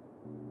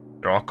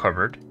 They're all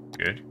covered.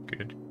 Good,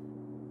 good.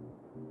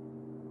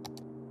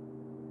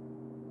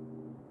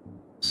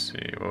 Let's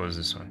see, what was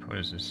this one? What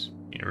is this?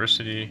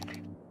 University.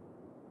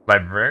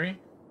 Library?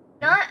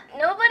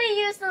 Nobody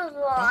uses the Don't you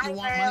library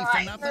want money for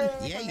like nothing?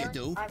 the- Yeah, you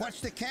do.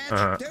 Watch the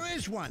catch. There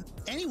is one.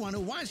 Anyone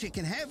who wants it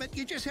can have it.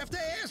 You just have to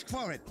ask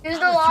for it. Use Our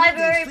the three-day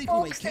library,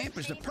 sleepaway folks, camp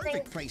is the and perfect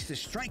things. place to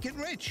strike it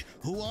rich.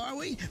 Who are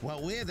we?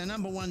 Well, we're the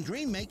 #1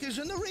 dream makers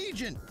in the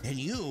region. And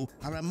you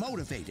are a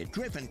motivated,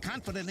 driven,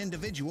 confident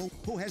individual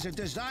who has a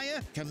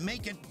desire to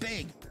make it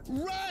big.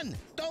 Run!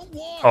 Don't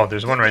walk! Oh,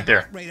 there's one right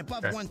there. Rate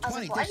above Okay.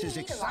 120. Why This do is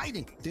you need a lot?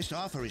 exciting. This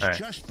offer is All right.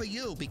 just for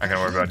you I because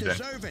gotta worry you about it then.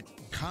 deserve it.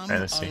 Come All right,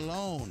 let's see.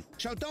 alone.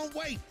 So don't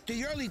wait.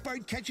 The early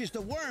bird catches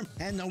the worm,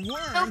 and the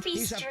worm Sophie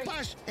is a Street.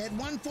 bus at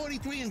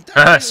 143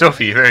 and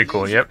Sophie, very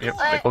cool. Yep, yep.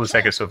 The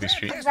cul-de-sac is Sophie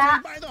Street. Is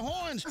that- by the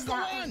horns. is Go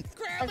that- on,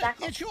 grab is that-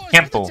 it. It's yours.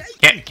 Campbell. for the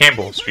taking.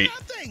 Campbell For Street.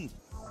 nothing.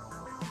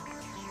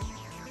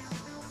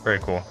 Very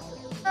cool.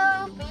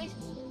 Sophie,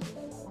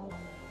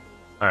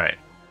 Alright.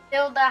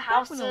 build the Back when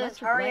houses. electric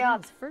Hurry lighting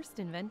up. was first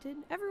invented,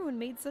 everyone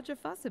made such a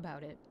fuss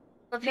about it.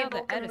 The Now people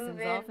that can Edison's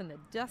move off in. in the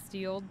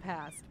dusty old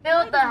past, Build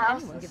why the doesn't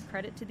anyone houses. give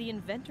credit to the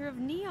inventor of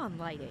neon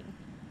lighting?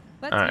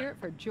 Let's Alright. hear it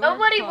for George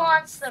Nobody Paul,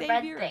 wants the red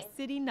savior thing. of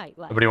city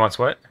nightlife. Nobody wants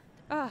what?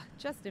 Ah,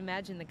 just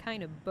imagine the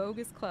kind of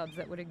bogus clubs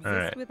that would exist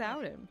Alright.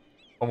 without him.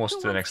 Almost Who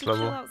to the wants next to chill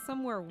level. out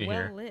somewhere Be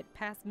here. well lit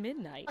past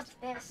midnight? What's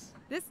this?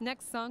 This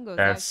next song goes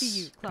out to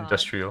you, That's Claude.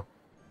 industrial.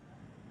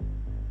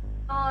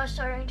 Oh,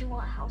 starting to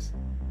want houses.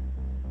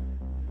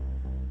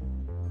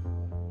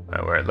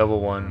 Alright, we're at level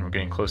 1. We're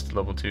getting close to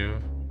level 2.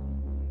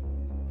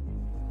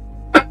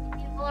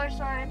 People are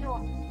starting to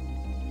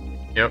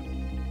want. Yep.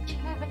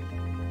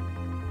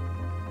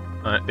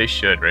 They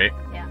should, right?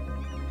 Yeah.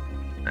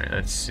 Alright,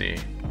 let's see.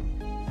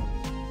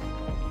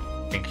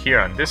 I think here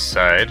on this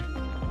side.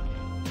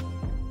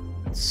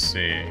 Let's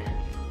see.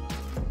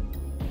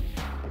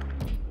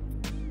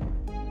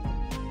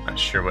 Not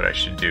sure what I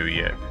should do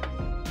yet.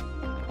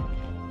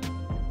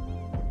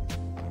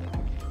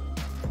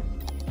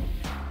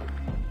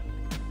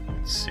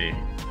 Let's see.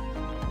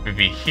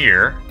 Maybe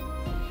here.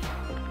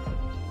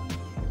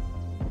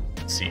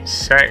 Let's see.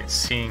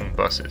 Sightseeing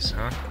buses,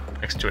 huh?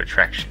 Next to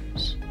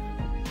attractions.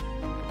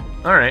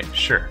 Alright,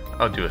 sure.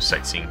 I'll do a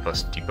sightseeing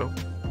bus depot.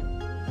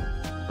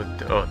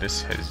 But, oh,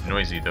 this is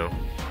noisy though.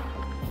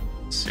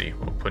 Let's see.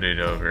 We'll put it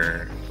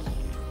over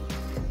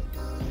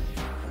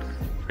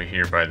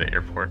here by the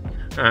airport.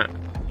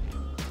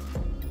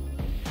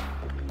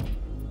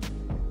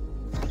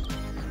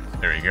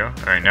 There we go.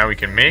 Alright, now we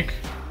can make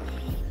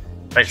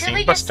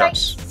sightseeing bus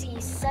stops.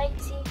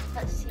 Sightsee.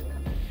 Let's see.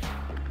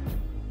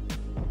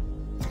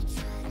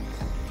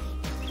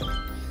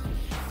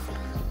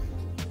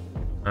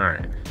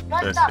 Alright.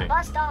 Bus let's stop. see.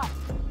 Bus stop.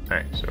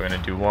 Alright, so we're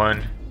gonna do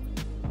one.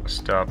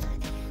 Stop.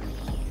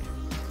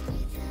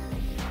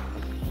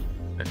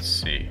 Let's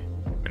see.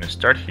 I'm gonna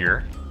start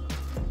here.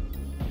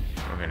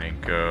 We're gonna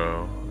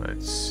go.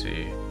 Let's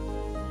see.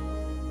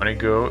 I'm gonna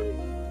go.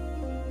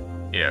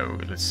 Yeah,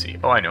 let's see.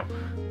 Oh, I know.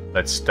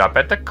 Let's stop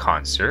at the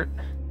concert.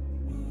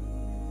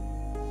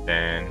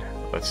 Then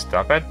let's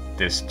stop at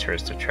this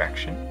tourist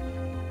attraction.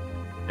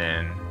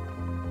 Then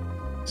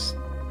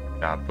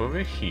stop over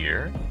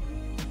here.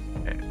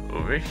 And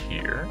over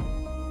here.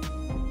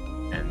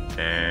 And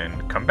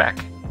then come back.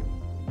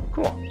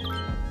 Cool.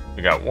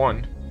 We got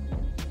one,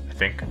 I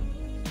think.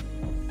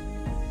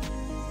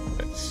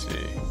 Let's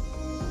see.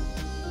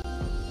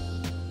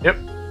 Yep.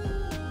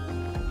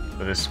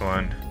 So this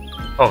one.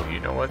 Oh, you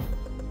know what?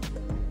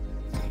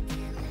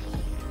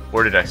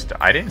 Where did I stop?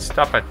 I didn't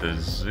stop at the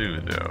zoo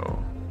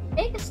though.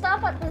 Make a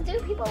stop at the zoo,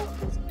 people.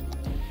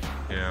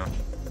 Yeah.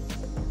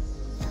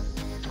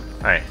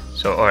 Alright,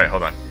 so alright,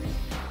 hold on.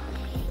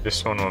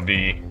 This one will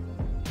be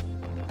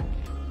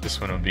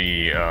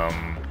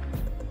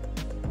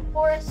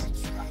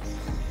Forest.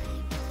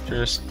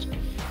 just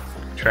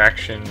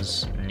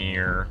attractions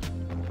near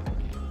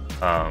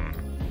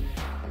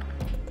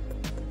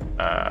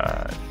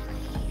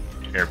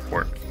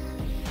airport.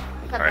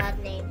 That's a Alright.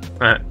 bad name.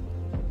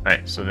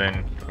 Alright, so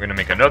then we're gonna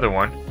make another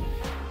one.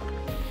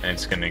 And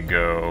it's gonna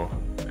go,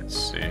 let's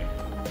see.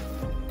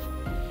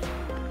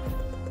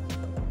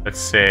 Let's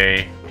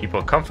say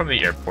people come from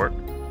the airport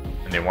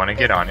and they want to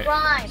get on it.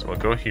 Crime. So we'll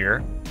go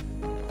here.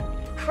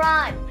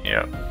 Crime.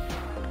 Yep.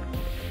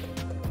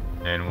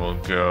 And we'll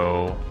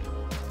go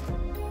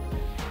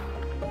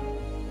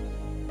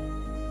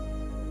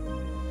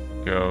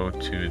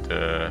to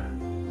the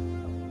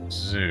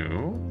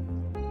zoo.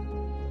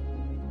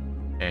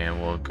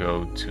 And we'll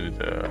go to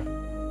the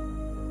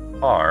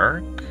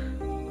park.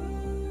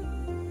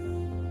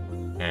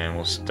 And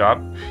we'll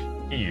stop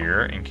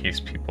here in case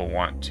people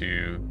want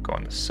to go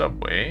on the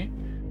subway.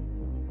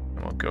 And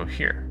we'll go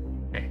here.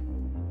 Okay.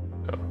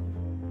 So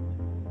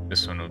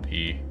this one will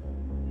be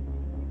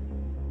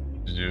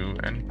zoo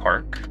and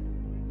park.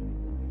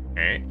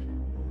 Okay.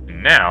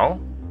 And now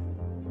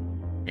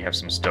we have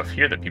some stuff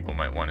here that people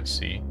might want to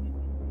see.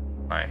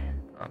 My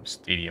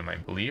stadium, I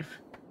believe.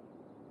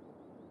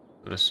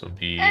 So this will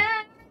be.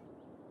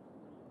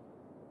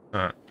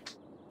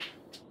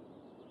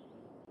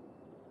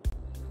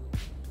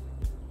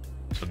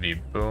 This will be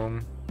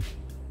boom.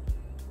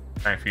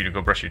 Time for you to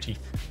go brush your teeth.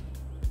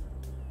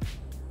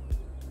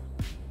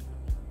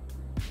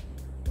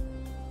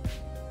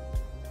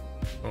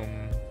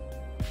 Boom.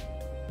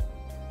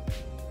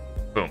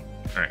 Boom.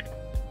 Alright.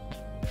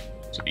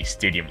 This will be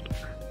stadium loop.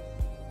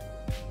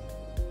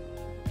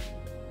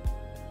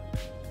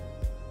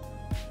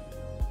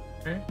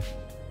 Okay.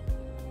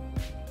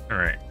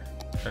 Alright.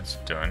 That's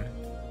done.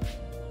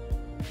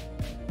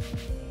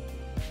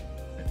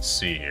 Let's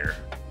see here.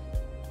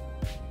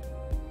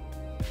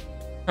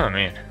 Oh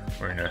man,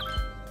 we're in one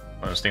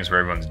of those things where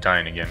everyone's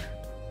dying again.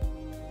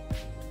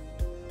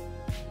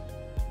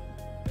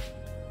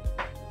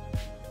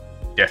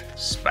 Death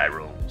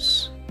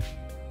spirals.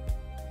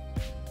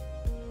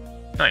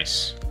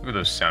 Nice. Look at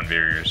those sound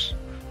barriers.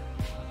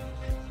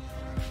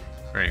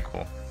 Very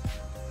cool.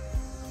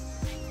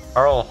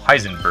 Carl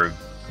Heisenberg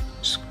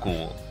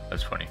School.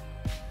 That's funny.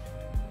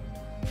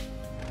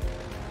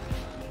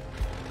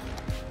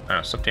 I don't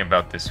know, something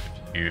about this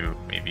view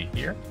maybe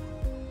here.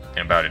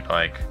 Something about it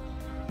like.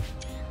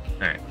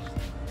 Alright.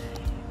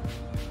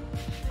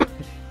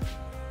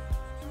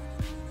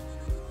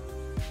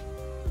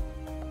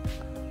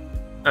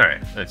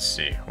 Alright, let's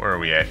see. Where are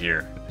we at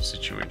here in this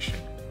situation?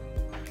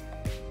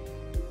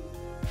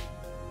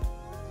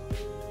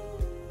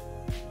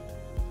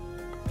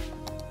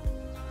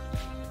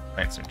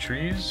 Plant some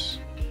trees.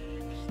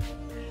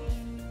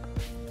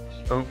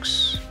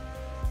 Oaks.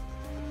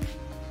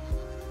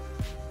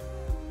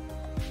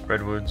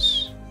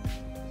 Redwoods.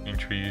 Green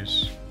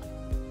trees.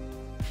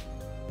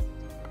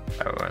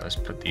 Oh, let's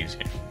put these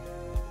in.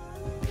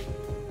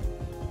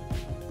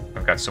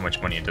 I've got so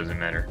much money it doesn't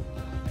matter.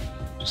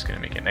 Just gonna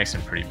make it nice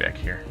and pretty back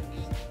here.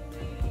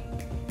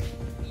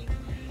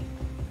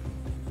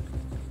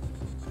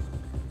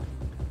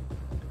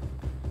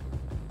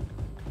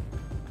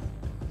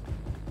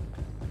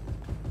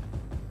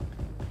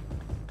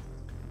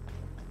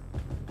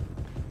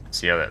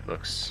 See how that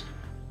looks.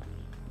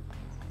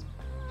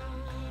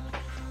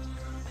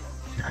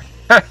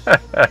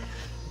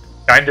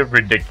 Kind of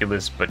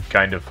ridiculous, but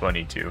kind of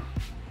funny too.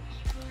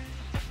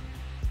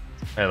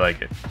 I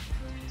like it.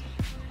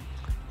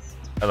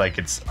 I like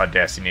its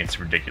audacity and its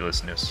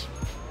ridiculousness.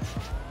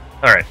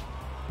 Alright.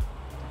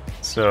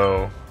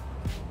 So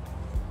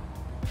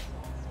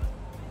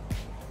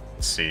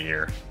let's see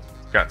here.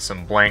 Got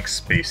some blank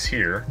space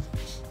here.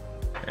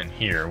 And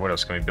here. What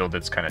else can we build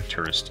that's kind of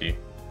touristy?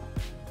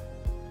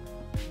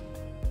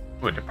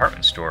 Ooh, a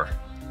department store.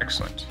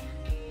 Excellent.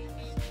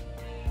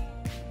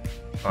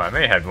 Oh, I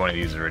may have one of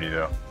these already,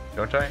 though.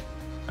 Don't I?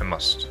 I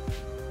must.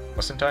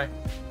 Mustn't I? I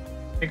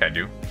think I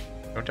do.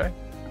 Don't I?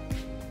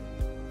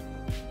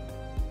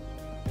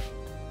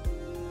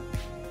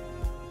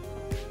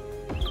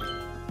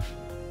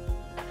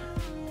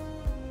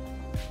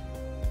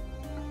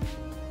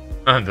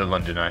 The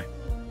London Eye.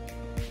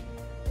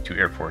 2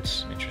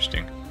 airports.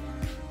 Interesting.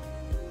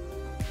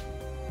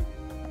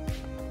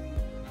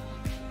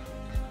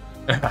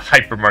 A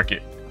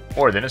hypermarket.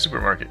 More than a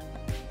supermarket.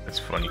 That's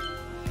funny.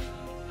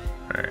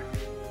 Alright.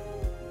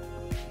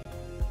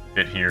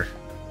 Bit here.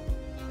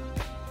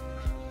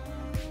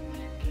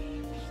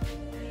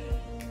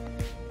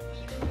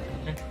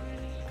 Okay.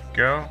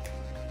 Go.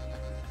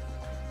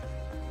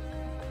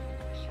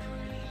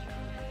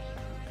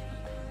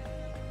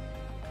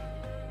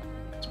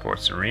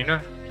 Sports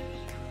Arena.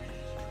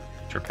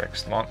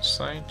 Tripex launch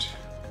site.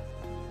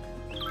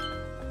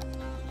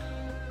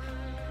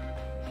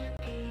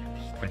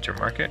 Winter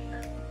Market.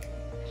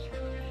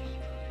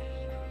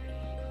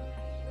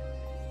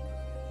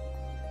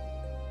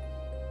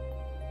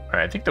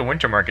 Alright, I think the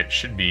Winter Market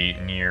should be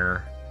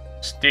near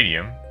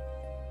Stadium.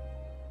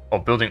 Oh,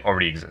 building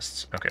already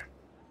exists. Okay.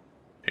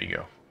 There you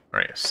go.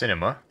 Alright, a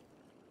cinema.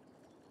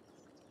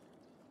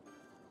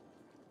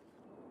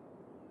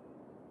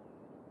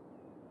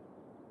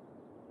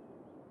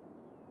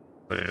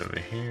 Put it over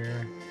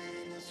here.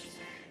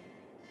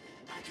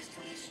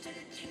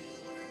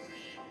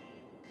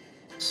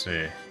 Let's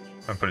see. I'm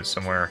gonna put it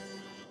somewhere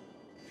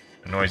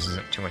the noise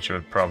isn't too much of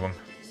a problem.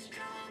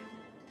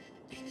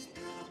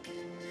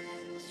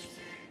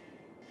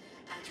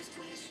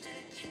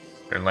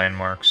 Their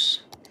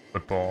landmarks,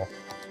 football,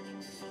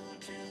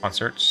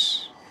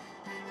 concerts.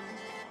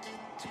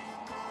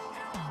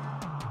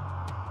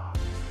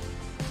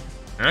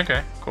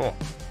 Okay, cool.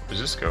 Where's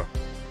this go?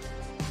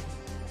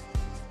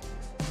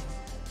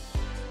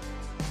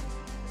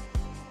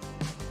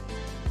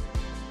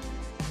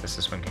 Guess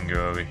this one can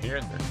go over here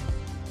in the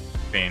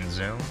fan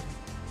zone.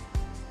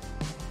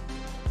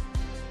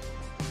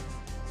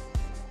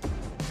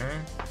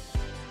 Okay.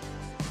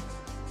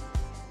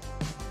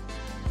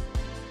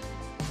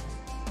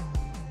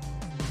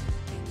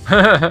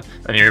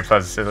 And your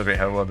earplugs celebrate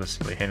how well this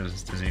really handles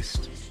its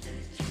disease.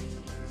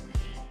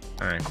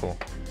 Alright, cool.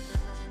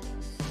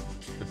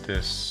 Put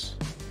this.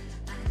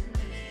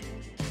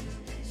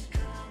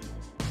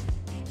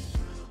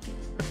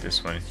 Put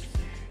this one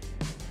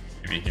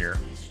maybe here.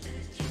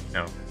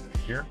 No,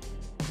 here.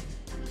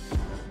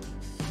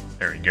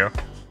 There we go.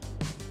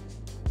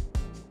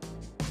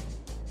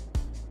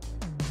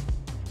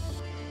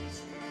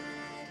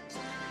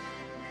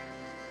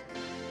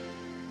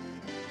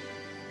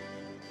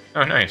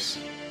 Oh, nice.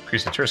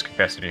 Increase the tourist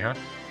capacity, huh?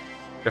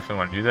 Definitely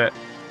want to do that.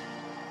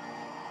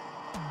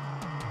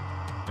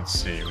 Let's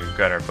see, we've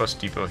got our bus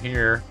depot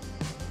here.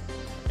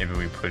 Maybe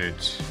we put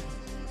it...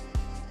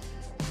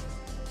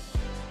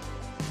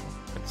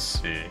 Let's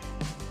see.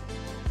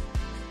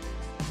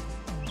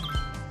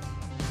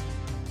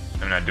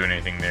 I'm not doing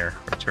anything there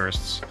for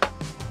tourists.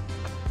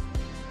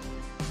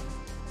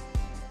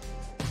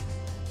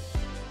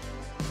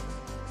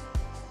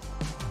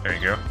 There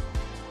you go.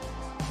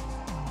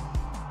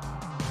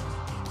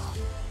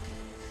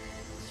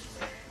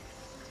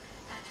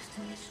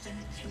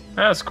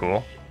 That's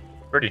cool.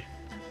 Pretty.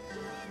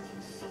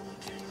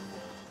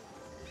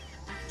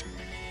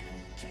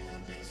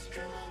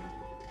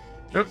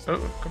 Oh,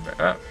 oh, come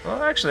back.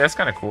 Well, actually, that's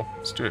kind of cool.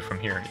 Let's do it from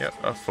here. Yep,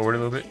 up forward a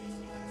little bit.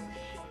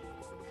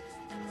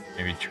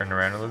 Maybe turn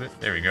around a little bit.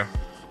 There we go.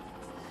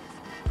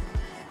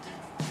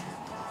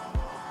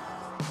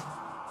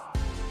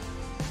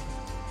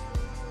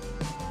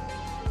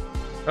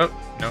 Oh,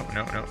 no,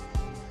 no, no.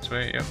 This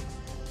way, yep.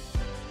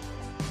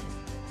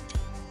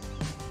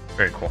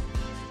 Very cool.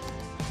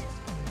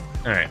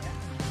 Alright.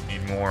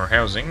 Need more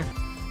housing.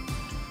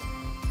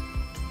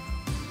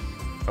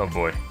 Oh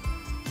boy.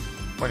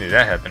 When did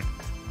that happen?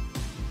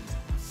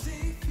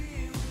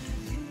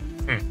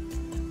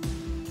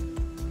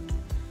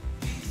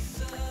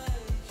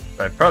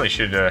 I probably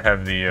should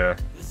have the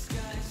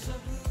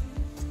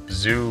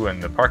zoo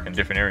and the park in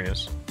different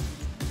areas.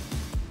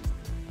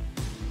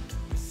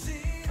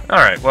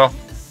 Alright, well.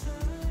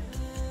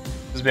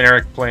 This has been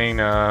Eric playing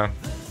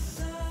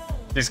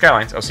these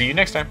Skylines. I'll see you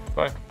next time.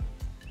 Bye.